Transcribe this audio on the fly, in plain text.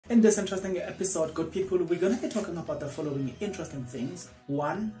In this interesting episode, good people, we're going to be talking about the following interesting things.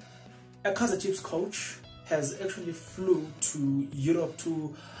 One, a Kaizer Chiefs coach has actually flew to Europe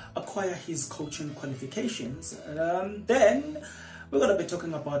to acquire his coaching qualifications. Then we're going to be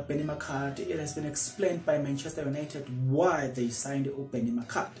talking about Benny McCarthy. It has been explained by Manchester United why they signed Benny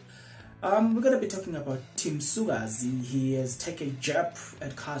McCarthy. We're going to be talking about Team Sukazi. He has taken a jab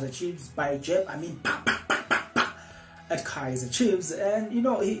at Kaizer Chiefs. By jab, I mean at Kaizer Chiefs, and you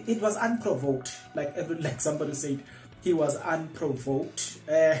know, it was unprovoked, like somebody said, he was unprovoked,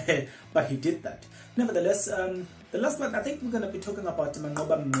 but he did that. Nevertheless, the last one, I think we're going to be talking about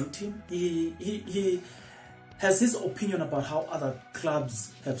Mngqithi. He has his opinion about how other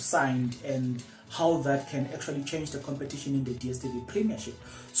clubs have signed and how that can actually change the competition in the DStv Premiership.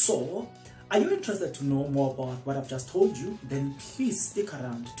 So, are you interested to know more about what I've just told you? Then please stick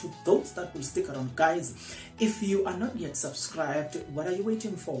around. To those that will stick around, guys, if you are not yet subscribed, what are you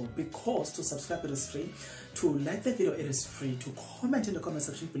waiting for? Because to subscribe, it is free. To like the video, it is free. To comment in the comment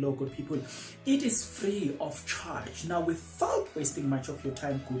section below, good people, it is free of charge. Now, without wasting much of your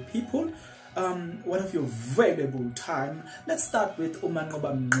time, good people, one of your valuable time, let's start with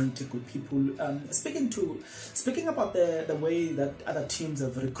Mngqithi, good people. Speaking about the way that other teams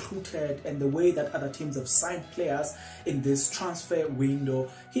have recruited and the way that other teams have signed players in this transfer window,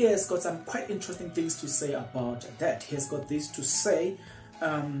 he has got some quite interesting things to say about that. He has got this to say,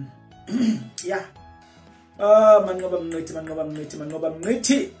 yeah. Mngqithi,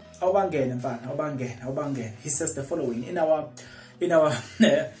 awubangene. He says the following: in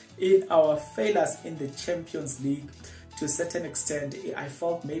our failures in the Champions League, to a certain extent, I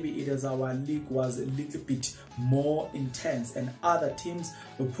felt maybe it is our league was a little bit more intense and other teams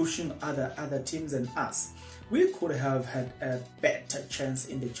were pushing other teams than us. We could have had a better chance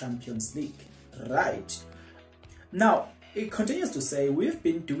in the Champions League, right? Now, it continues to say we've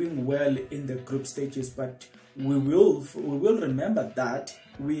been doing well in the group stages, but we will remember that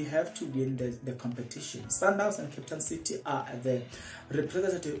we have to win the competition. Sundowns and Mngqithi are the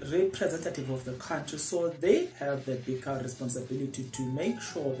representative of the country, so they have the bigger responsibility to make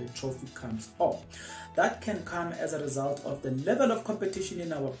sure the trophy comes home. That can come as a result of the level of competition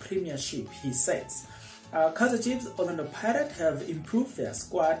in our Premiership, he says. Kaizer Chiefs, Orlando Pirates have improved their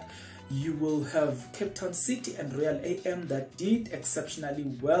squad. You will have Cape Town City and Royal AM that did exceptionally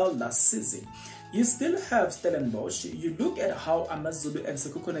well last season. You still have Stellenbosch. You look at how Amazulu and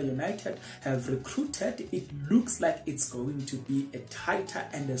Sekhukhune United have recruited, it looks like it's going to be a tighter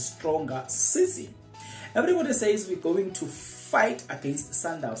and a stronger season. Everybody says we're going to fight against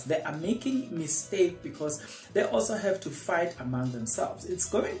Sundowns. They are making mistake because they also have to fight among themselves. It's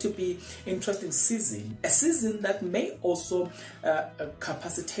going to be interesting season, a season that may also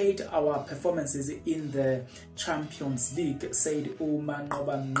capacitate our performances in the Champions League, said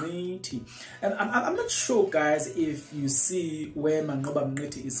Mngqithi. And I'm not sure, guys, if you see where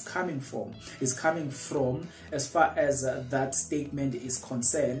Mngqithi is coming from as far as that statement is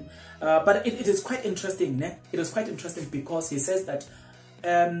concerned. But it is quite interesting, né? It is quite interesting because he says that,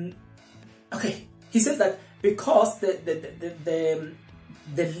 he says that because in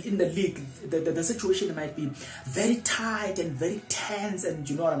the league, the situation might be very tight and very tense, and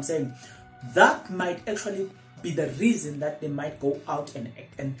you know what I'm saying? That might actually be the reason that they might go out and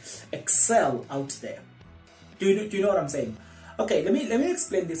excel out there. Do you know what I'm saying? Okay, let me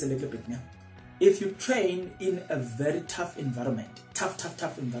explain this a little bit now. If you train in a very tough environment,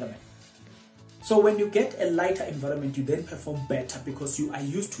 tough environment, so when you get a lighter environment, you then perform better because you are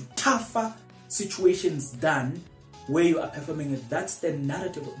used to tougher situations than where you are performing it. That's the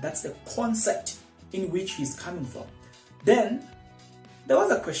narrative, that's the concept in which he's coming from. Then there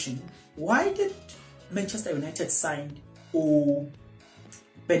was a question: why did Manchester United sign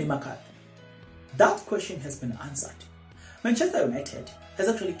Benny McCarthy? That question has been answered. Manchester United has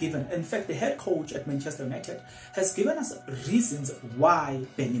actually given, in fact, the head coach at Manchester United has given us reasons why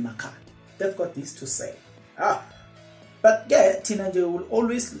Benny McCarthy. They've got this to say. But yeah, Teenager will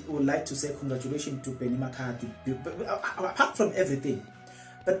always like to say congratulations to Benny McCarthy, apart from everything.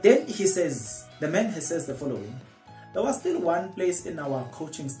 But then he says, the man says the following: there was still one place in our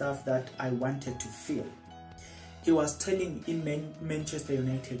coaching staff that I wanted to fill. He was telling in Manchester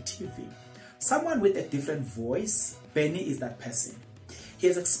United TV. Someone with a different voice. Benny is that person. He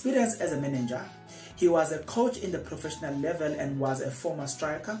has experience as a manager. He was a coach in the professional level and was a former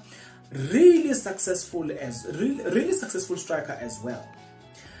striker. Really successful striker as well.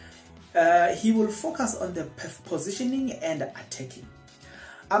 He will focus on the positioning and attacking.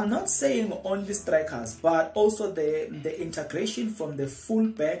 I'm not saying only strikers, but also the integration from the full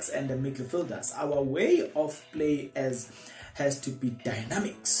backs and the midfielders. Our way of play as has to be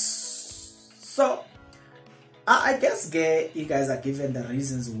dynamics. So I guess you guys are given the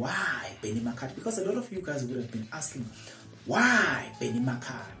reasons why Benny McCarthy, because a lot of you guys would have been asking, why Benny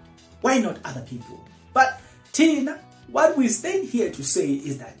McCarthy? Why not other people? But Tina, what we stand here to say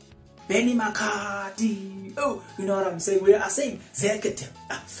is that Benny McCarthy, oh, you know what I'm saying? We are saying Zekete,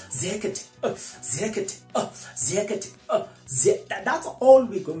 Zekete, Zekete, Zekete, that's all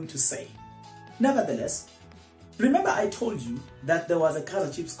we're going to say. Nevertheless, remember I told you that there was a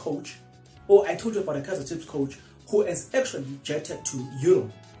Kaizer Chiefs coach, or I told you about a Kaizer Chiefs coach who has actually jetted to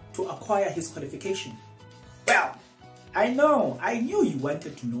Europe to acquire his qualification. Well, I knew you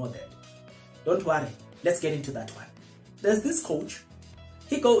wanted to know that. Don't worry, let's get into that one. There's this coach.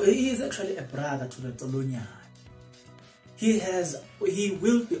 He is actually a brother to the Tolonian. He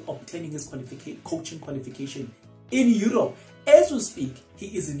will be obtaining his coaching qualification in Europe. As we speak,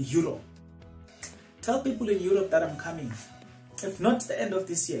 he is in Europe. Tell people in Europe that I'm coming. If not the end of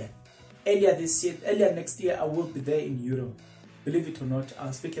this year, earlier next year, I will be there in Europe. Believe it or not,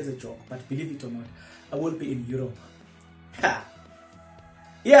 I'll speak as a joke, but believe it or not, I will be in Europe. Ha!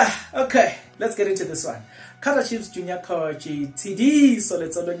 Yeah, okay, let's get into this one. Kaizer Chiefs junior coach TD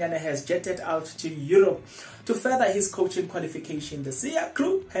Soletsolonyane has jetted out to Europe to further his coaching qualification. The SIA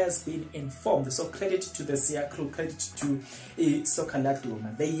crew has been informed. So credit to the SIA crew, credit to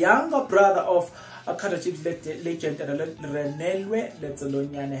Sokaladuma. The younger brother of Kaizer Chiefs legend Renelwe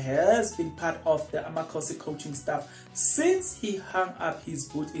Letsolonyane has been part of the Amakosi coaching staff since he hung up his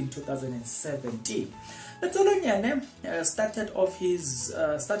boot in 2017. Letsolonyane started off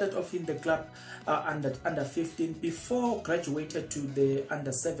in the club under 15 before graduated to the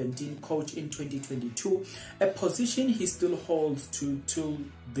under 17 coach in 2022, a position he still holds to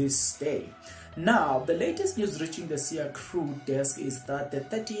this day. Now, the latest news reaching the SIA crew desk is that the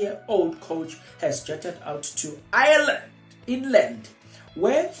 30-year-old coach has jetted out to Ireland, inland,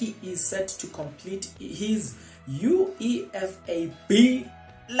 where he is set to complete his UEFA B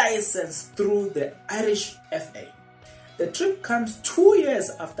license through the Irish FA. The trip comes 2 years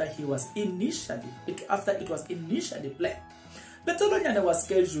after it was initially planned. Letsolonyane was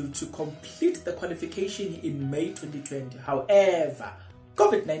scheduled to complete the qualification in May 2020. However,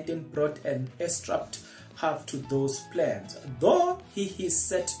 COVID-19 brought an abrupt halt to those plans, though he is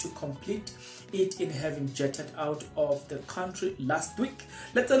set to complete it in having jetted out of the country last week.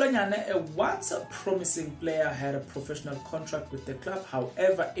 Letsolonyane, a once promising player, had a professional contract with the club.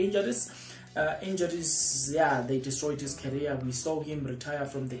 However, injuries, they destroyed his career. We saw him retire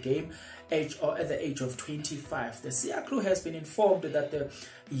from the game at the age of 25. The SIA crew has been informed that the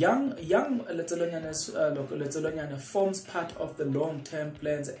young Letsolonyane forms part of the long-term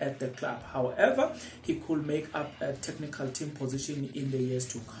plans at the club. However, he could make up a technical team position in the years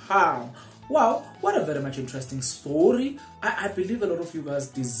to come. Wow, what a very much interesting story. I believe a lot of you guys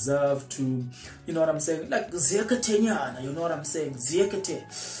deserve to, you know what I'm saying, like Zeketenyana, you know what I'm saying, Zekete,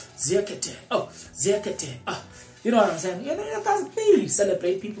 you know what I'm saying, you guys please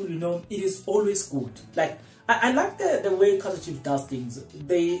celebrate people, you know, it is always good. Like, I like the way Kaizer Chiefs does things.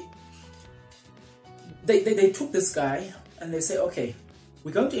 They took this guy and they say, okay,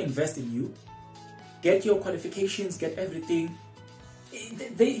 we're going to invest in you, get your qualifications, get everything.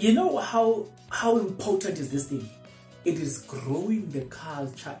 You know how important is this thing? It is growing the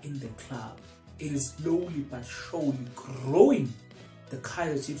culture in the club. It is slowly but surely growing the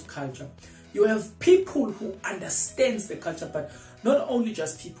Kaizer Chiefs culture. You have people who understands the culture, but not only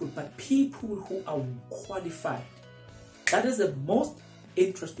just people, but people who are qualified. That is the most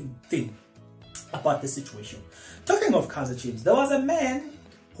interesting thing about the situation. Talking of Kaizer Chiefs, there was a man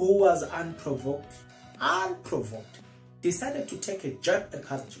who was unprovoked, decided to take a jab at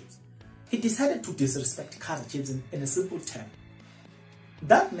Kaizer Chiefs. He decided to disrespect Kaizer Chiefs in a simple term.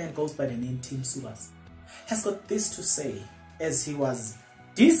 That man goes by the name Tim Sukazi. Has got this to say as he was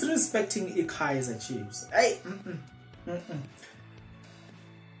disrespecting Kaizer Chiefs. Hey,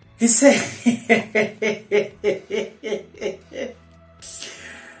 He said,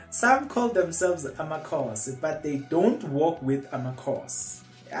 some call themselves Amakos, but they don't walk with Amakos.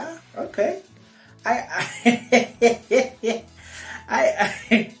 Yeah, okay.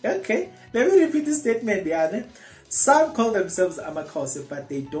 Okay, let me repeat the statement, Diana. Some call themselves Amakos, but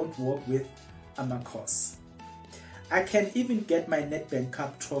they don't walk with Amakos. I can even get my Nedbank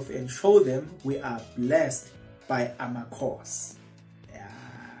Cup trophy and show them we are blessed by Amakos. Yeah.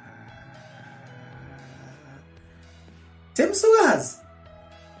 Tim Sukazi.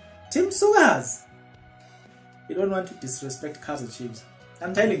 You don't want to disrespect Kaizer Chiefs.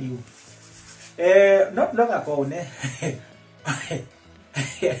 I'm telling you. Not long ago, I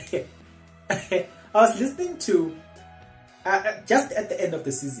was listening to just at the end of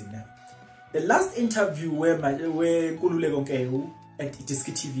the season now. The last interview where Nkululeko Nkehu at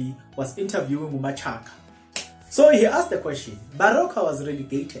Diski TV was interviewing Machaka. So he asked the question, Baroka was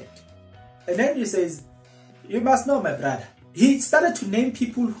relegated. And then he says, you must know, my brother. He started to name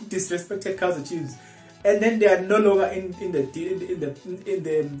people who disrespected Kaizer Chiefs, and then they are no longer in the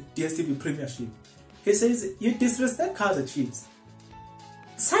DSTV Premiership. He says, you disrespect Kaizer Chiefs.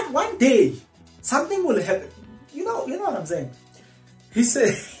 One day, something will happen. You know what I'm saying? He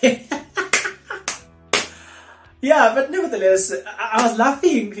said, yeah, but nevertheless, I was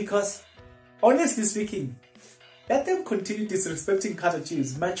laughing because, honestly speaking, let them continue disrespecting Kaizer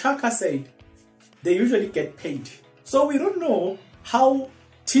Chiefs. Machaka said they usually get paid. So we don't know how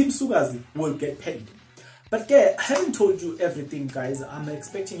Team Sukazi will get paid. But yeah, I haven't told you everything, guys. I'm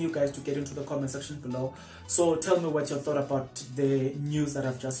expecting you guys to get into the comment section below. So tell me what you thought about the news that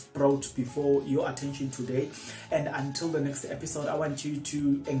I've just brought before your attention today. And until the next episode, I want you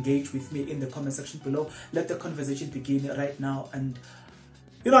to engage with me in the comment section below. Let the conversation begin right now. And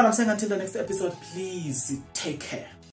you know what I'm saying? Until the next episode, please take care.